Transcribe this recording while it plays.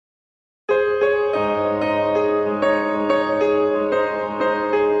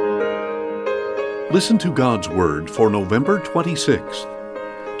Listen to God's Word for November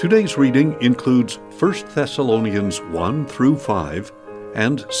 26th. Today's reading includes 1 Thessalonians 1 through 5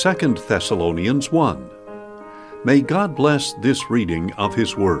 and 2 Thessalonians 1. May God bless this reading of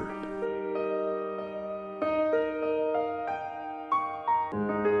His Word.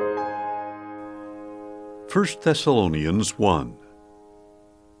 First Thessalonians 1.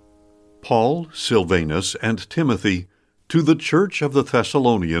 Paul, Silvanus, and Timothy, to the church of the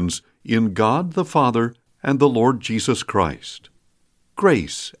Thessalonians, in God the Father and the Lord Jesus Christ.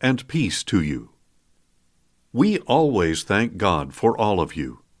 Grace and peace to you. We always thank God for all of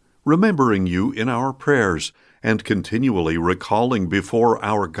you, remembering you in our prayers and continually recalling before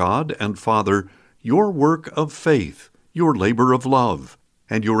our God and Father your work of faith, your labor of love,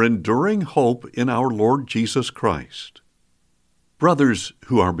 and your enduring hope in our Lord Jesus Christ. Brothers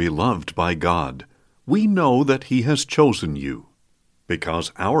who are beloved by God, we know that He has chosen you,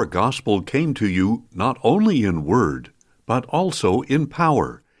 because our gospel came to you not only in word, but also in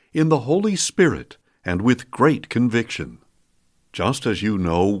power, in the Holy Spirit, and with great conviction. Just as you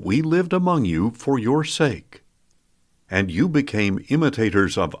know, we lived among you for your sake. And you became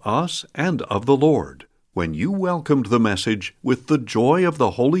imitators of us and of the Lord, when you welcomed the message with the joy of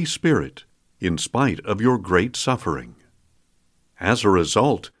the Holy Spirit, in spite of your great suffering. As a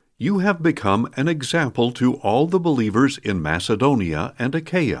result, you have become an example to all the believers in Macedonia and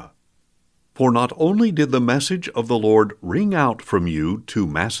Achaia. For not only did the message of the Lord ring out from you to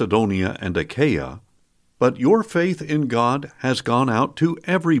Macedonia and Achaia, but your faith in God has gone out to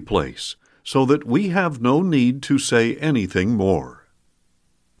every place, so that we have no need to say anything more.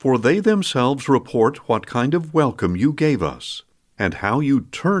 For they themselves report what kind of welcome you gave us, and how you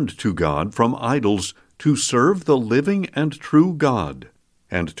turned to God from idols to serve the living and true God,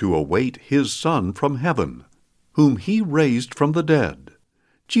 and to await His Son from heaven, whom He raised from the dead,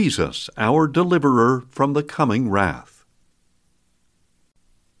 Jesus, our deliverer from the coming wrath.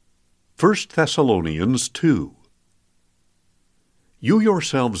 1 Thessalonians 2. You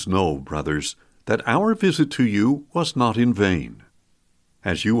yourselves know, brothers, that our visit to you was not in vain.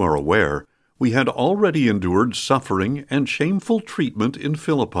 As you are aware, we had already endured suffering and shameful treatment in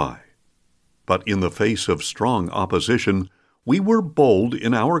Philippi. But in the face of strong opposition, we were bold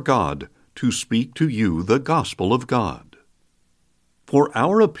in our God to speak to you the gospel of God. For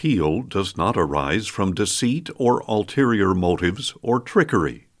our appeal does not arise from deceit or ulterior motives or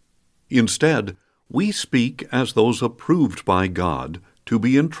trickery. Instead, we speak as those approved by God to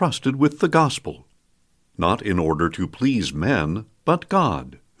be entrusted with the gospel, not in order to please men, but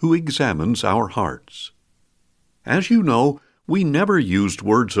God, who examines our hearts. As you know, we never used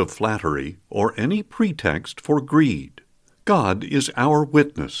words of flattery or any pretext for greed. God is our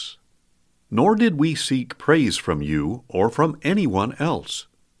witness. Nor did we seek praise from you or from anyone else,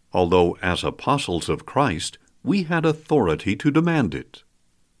 although as apostles of Christ we had authority to demand it.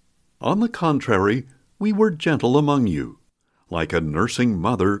 On the contrary, we were gentle among you, like a nursing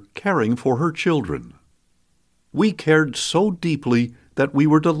mother caring for her children. We cared so deeply that we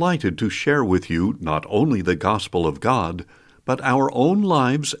were delighted to share with you not only the gospel of God, but our own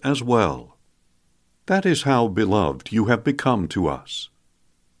lives as well. That is how beloved you have become to us.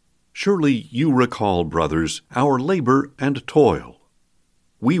 Surely you recall, brothers, our labor and toil.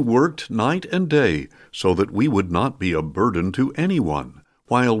 We worked night and day so that we would not be a burden to anyone,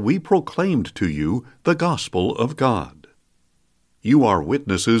 while we proclaimed to you the gospel of God. You are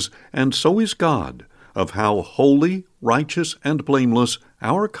witnesses, and so is God, of how holy, righteous, and blameless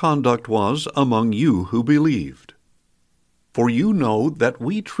our conduct was among you who believed. For you know that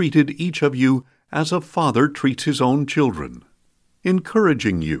we treated each of you as a father treats his own children,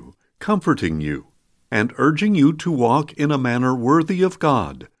 encouraging you, comforting you, and urging you to walk in a manner worthy of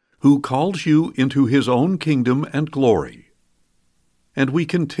God, who calls you into His own kingdom and glory. And we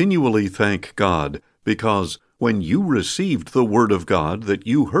continually thank God, because when you received the word of God that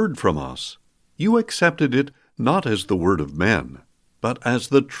you heard from us, you accepted it not as the word of men, but as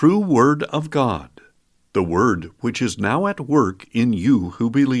the true word of God, the word which is now at work in you who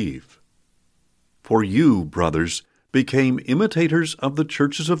believe. For you, brothers, became imitators of the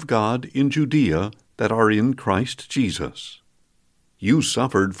churches of God in Judea that are in Christ Jesus. You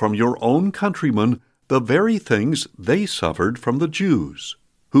suffered from your own countrymen the very things they suffered from the Jews,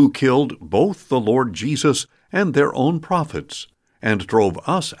 who killed both the Lord Jesus and their own prophets, and drove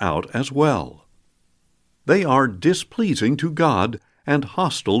us out as well. They are displeasing to God and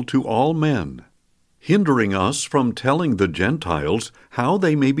hostile to all men, hindering us from telling the Gentiles how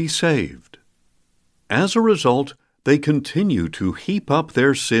they may be saved. As a result, they continue to heap up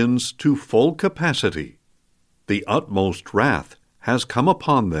their sins to full capacity. The utmost wrath has come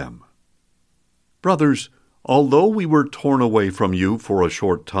upon them. Brothers, although we were torn away from you for a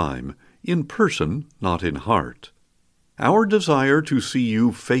short time, in person, not in heart, our desire to see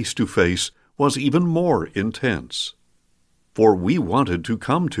you face to face was even more intense. For we wanted to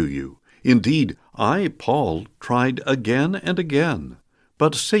come to you. Indeed, I, Paul, tried again and again,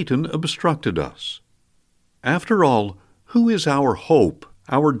 but Satan obstructed us. After all, who is our hope,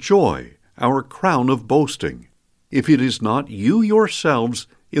 our joy, our crown of boasting, if it is not you yourselves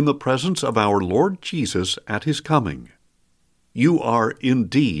in the presence of our Lord Jesus at his coming? You are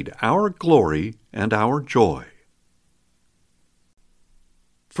indeed our glory and our joy.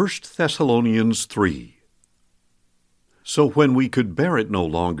 1 Thessalonians 3. So when we could bear it no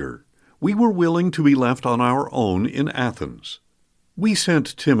longer, we were willing to be left on our own in Athens. We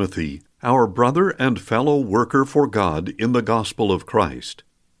sent Timothy, our brother and fellow worker for God in the gospel of Christ,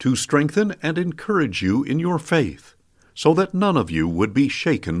 to strengthen and encourage you in your faith, so that none of you would be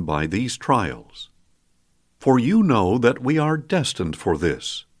shaken by these trials. For you know that we are destined for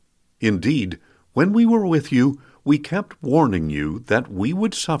this. Indeed, when we were with you, we kept warning you that we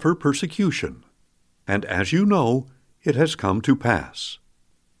would suffer persecution. And as you know, it has come to pass.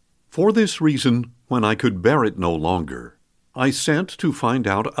 For this reason, when I could bear it no longer, I sent to find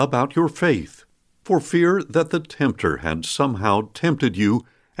out about your faith, for fear that the tempter had somehow tempted you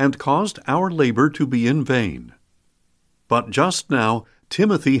and caused our labor to be in vain. But just now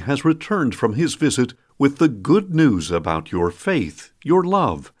Timothy has returned from his visit with the good news about your faith, your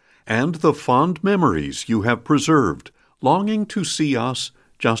love, and the fond memories you have preserved, longing to see us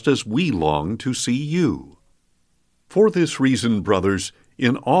just as we long to see you. For this reason, brothers,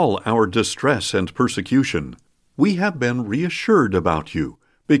 in all our distress and persecution, we have been reassured about you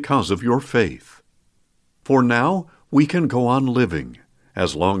because of your faith. For now we can go on living,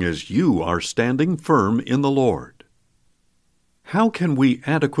 as long as you are standing firm in the Lord. How can we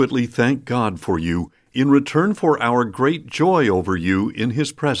adequately thank God for you in return for our great joy over you in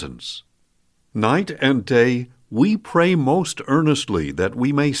his presence? Night and day we pray most earnestly that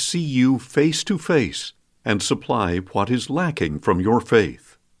we may see you face to face and supply what is lacking from your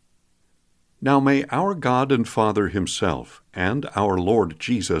faith. Now may our God and Father himself and our Lord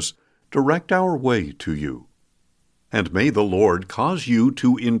Jesus direct our way to you. And may the Lord cause you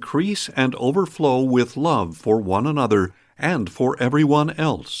to increase and overflow with love for one another and for everyone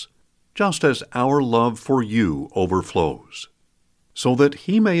else, just as our love for you overflows, so that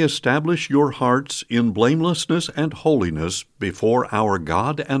he may establish your hearts in blamelessness and holiness before our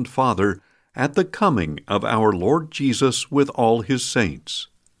God and Father at the coming of our Lord Jesus with all his saints.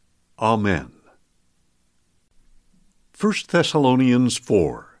 Amen. 1 Thessalonians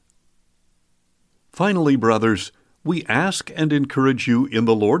 4. Finally, brothers, we ask and encourage you in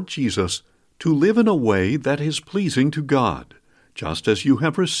the Lord Jesus to live in a way that is pleasing to God, just as you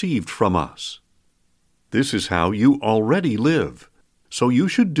have received from us. This is how you already live, so you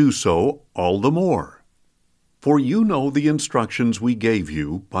should do so all the more. For you know the instructions we gave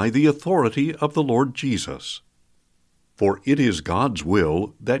you by the authority of the Lord Jesus. For it is God's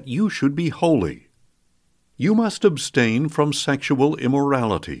will that you should be holy. You must abstain from sexual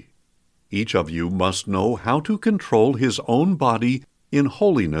immorality. Each of you must know how to control his own body in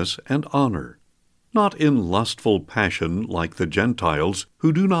holiness and honor, not in lustful passion like the Gentiles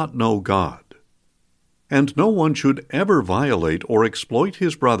who do not know God. And no one should ever violate or exploit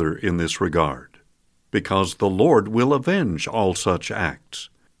his brother in this regard, because the Lord will avenge all such acts,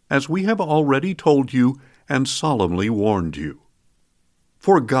 as we have already told you and solemnly warned you.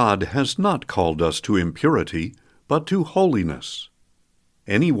 For God has not called us to impurity, but to holiness.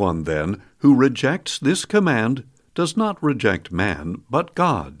 Anyone, then, who rejects this command does not reject man, but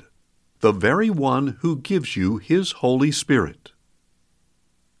God, the very one who gives you his Holy Spirit.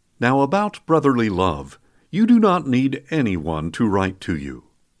 Now about brotherly love, you do not need anyone to write to you,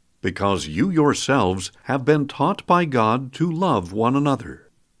 because you yourselves have been taught by God to love one another.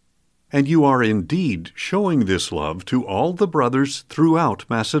 And you are indeed showing this love to all the brothers throughout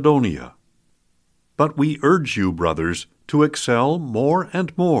Macedonia. But we urge you, brothers, to excel more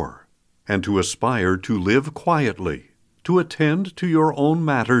and more, and to aspire to live quietly, to attend to your own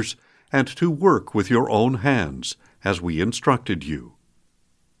matters, and to work with your own hands, as we instructed you.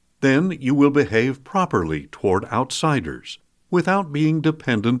 Then you will behave properly toward outsiders, without being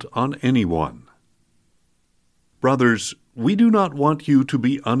dependent on anyone. Brothers, we do not want you to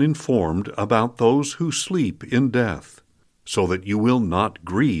be uninformed about those who sleep in death, so that you will not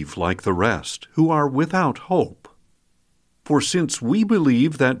grieve like the rest, who are without hope. For since we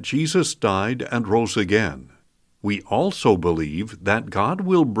believe that Jesus died and rose again, we also believe that God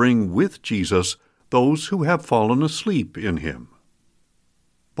will bring with Jesus those who have fallen asleep in him.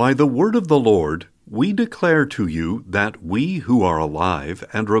 By the word of the Lord, we declare to you that we who are alive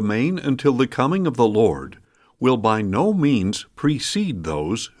and remain until the coming of the Lord will by no means precede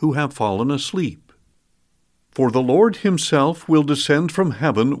those who have fallen asleep. For the Lord himself will descend from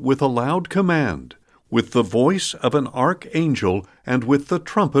heaven with a loud command, with the voice of an archangel, and with the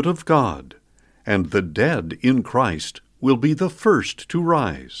trumpet of God, and the dead in Christ will be the first to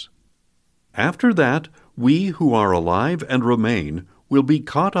rise. After that, we who are alive and remain will be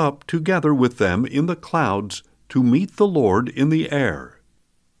caught up together with them in the clouds to meet the Lord in the air.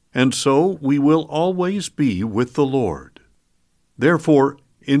 And so we will always be with the Lord. Therefore,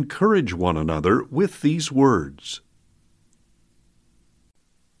 encourage one another with these words.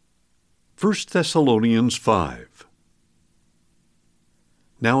 1 Thessalonians 5.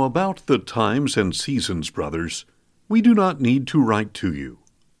 Now about the times and seasons, brothers, we do not need to write to you.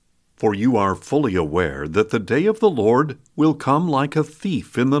 For you are fully aware that the day of the Lord will come like a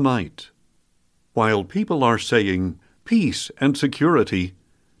thief in the night. While people are saying, peace and security,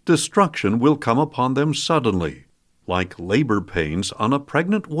 destruction will come upon them suddenly, like labor pains on a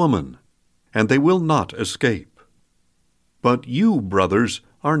pregnant woman, and they will not escape. But you, brothers,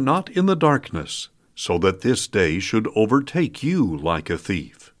 are not in the darkness, so that this day should overtake you like a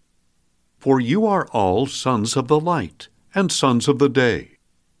thief. For you are all sons of the light and sons of the day.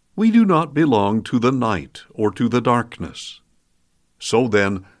 We do not belong to the night or to the darkness. So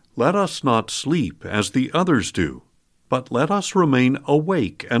then, let us not sleep as the others do, but let us remain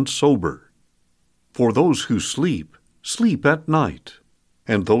awake and sober. For those who sleep, sleep at night,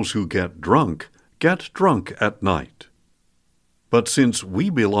 and those who get drunk at night. But since we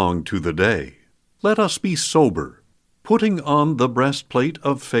belong to the day, let us be sober, putting on the breastplate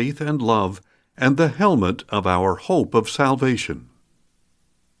of faith and love, and the helmet of our hope of salvation.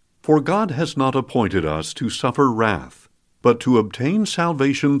 For God has not appointed us to suffer wrath, but to obtain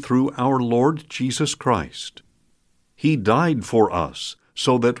salvation through our Lord Jesus Christ. He died for us,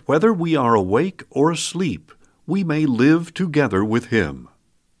 so that whether we are awake or asleep, we may live together with him.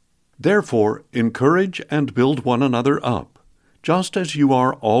 Therefore, encourage and build one another up, just as you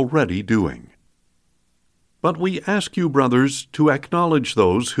are already doing. But we ask you, brothers, to acknowledge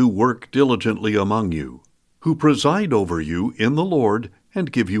those who work diligently among you, who preside over you in the Lord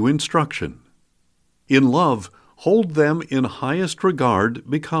and give you instruction. In love, hold them in highest regard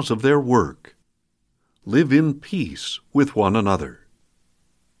because of their work. Live in peace with one another.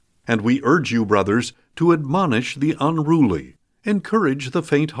 And we urge you, brothers, to admonish the unruly, encourage the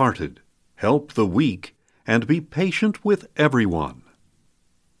faint-hearted, help the weak, and be patient with everyone.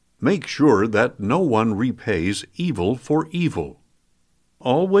 Make sure that no one repays evil for evil.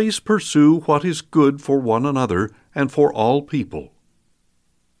 Always pursue what is good for one another and for all people.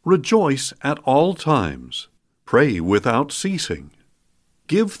 Rejoice at all times. Pray without ceasing.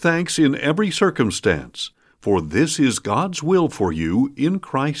 Give thanks in every circumstance, for this is God's will for you in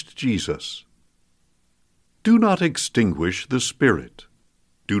Christ Jesus. Do not extinguish the Spirit.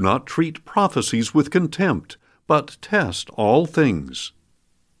 Do not treat prophecies with contempt, but test all things.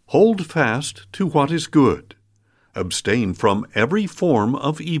 Hold fast to what is good. Abstain from every form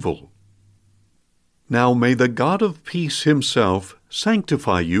of evil. Now may the God of peace himself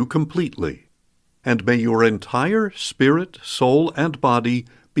sanctify you completely, and may your entire spirit, soul, and body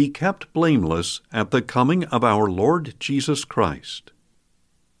be kept blameless at the coming of our Lord Jesus Christ.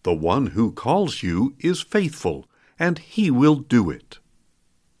 The one who calls you is faithful, and he will do it.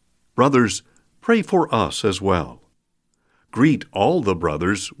 Brothers, pray for us as well. Greet all the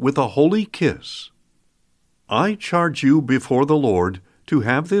brothers with a holy kiss. I charge you before the Lord to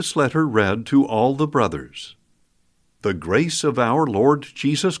have this letter read to all the brothers. The grace of our Lord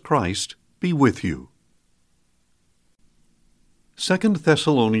Jesus Christ be with you. 2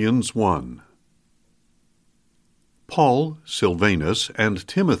 Thessalonians 1. Paul, Silvanus, and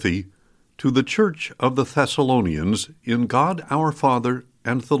Timothy, to the church of the Thessalonians in God our Father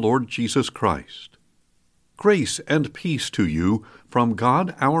and the Lord Jesus Christ. Grace and peace to you from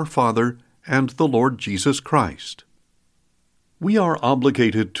God our Father and the Lord Jesus Christ. We are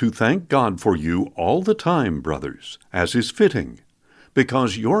obligated to thank God for you all the time, brothers, as is fitting,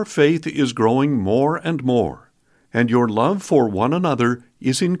 because your faith is growing more and more, and your love for one another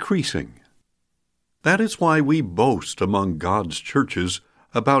is increasing. That is why we boast among God's churches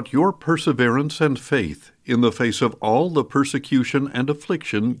about your perseverance and faith in the face of all the persecution and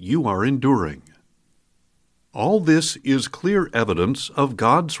affliction you are enduring. All this is clear evidence of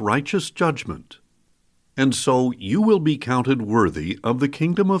God's righteous judgment, and so you will be counted worthy of the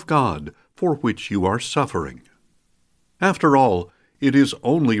kingdom of God for which you are suffering. After all, it is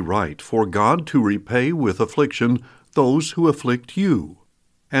only right for God to repay with affliction those who afflict you,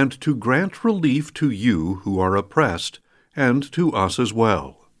 and to grant relief to you who are oppressed, and to us as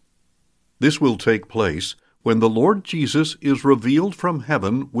well. This will take place when the Lord Jesus is revealed from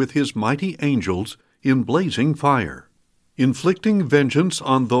heaven with his mighty angels in blazing fire, inflicting vengeance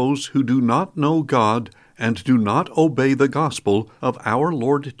on those who do not know God and do not obey the gospel of our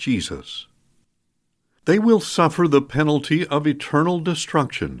Lord Jesus. They will suffer the penalty of eternal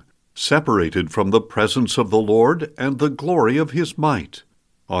destruction, separated from the presence of the Lord and the glory of his might,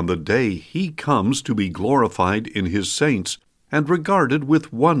 on the day he comes to be glorified in his saints and regarded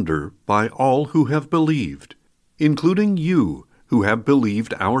with wonder by all who have believed, including you who have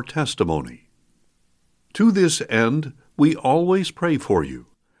believed our testimony. To this end, we always pray for you,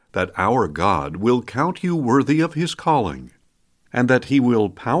 that our God will count you worthy of his calling, and that he will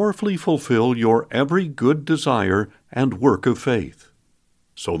powerfully fulfill your every good desire and work of faith,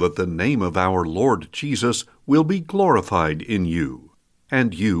 so that the name of our Lord Jesus will be glorified in you,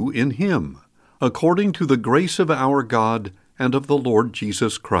 and you in him, according to the grace of our God and of the Lord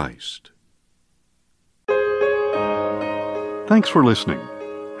Jesus Christ. Thanks for listening,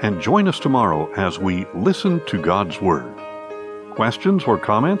 and join us tomorrow as we listen to God's Word. Questions or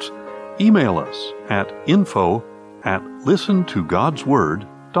comments? Email us at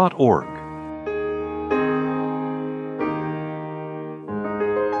info@listentogodsword.org.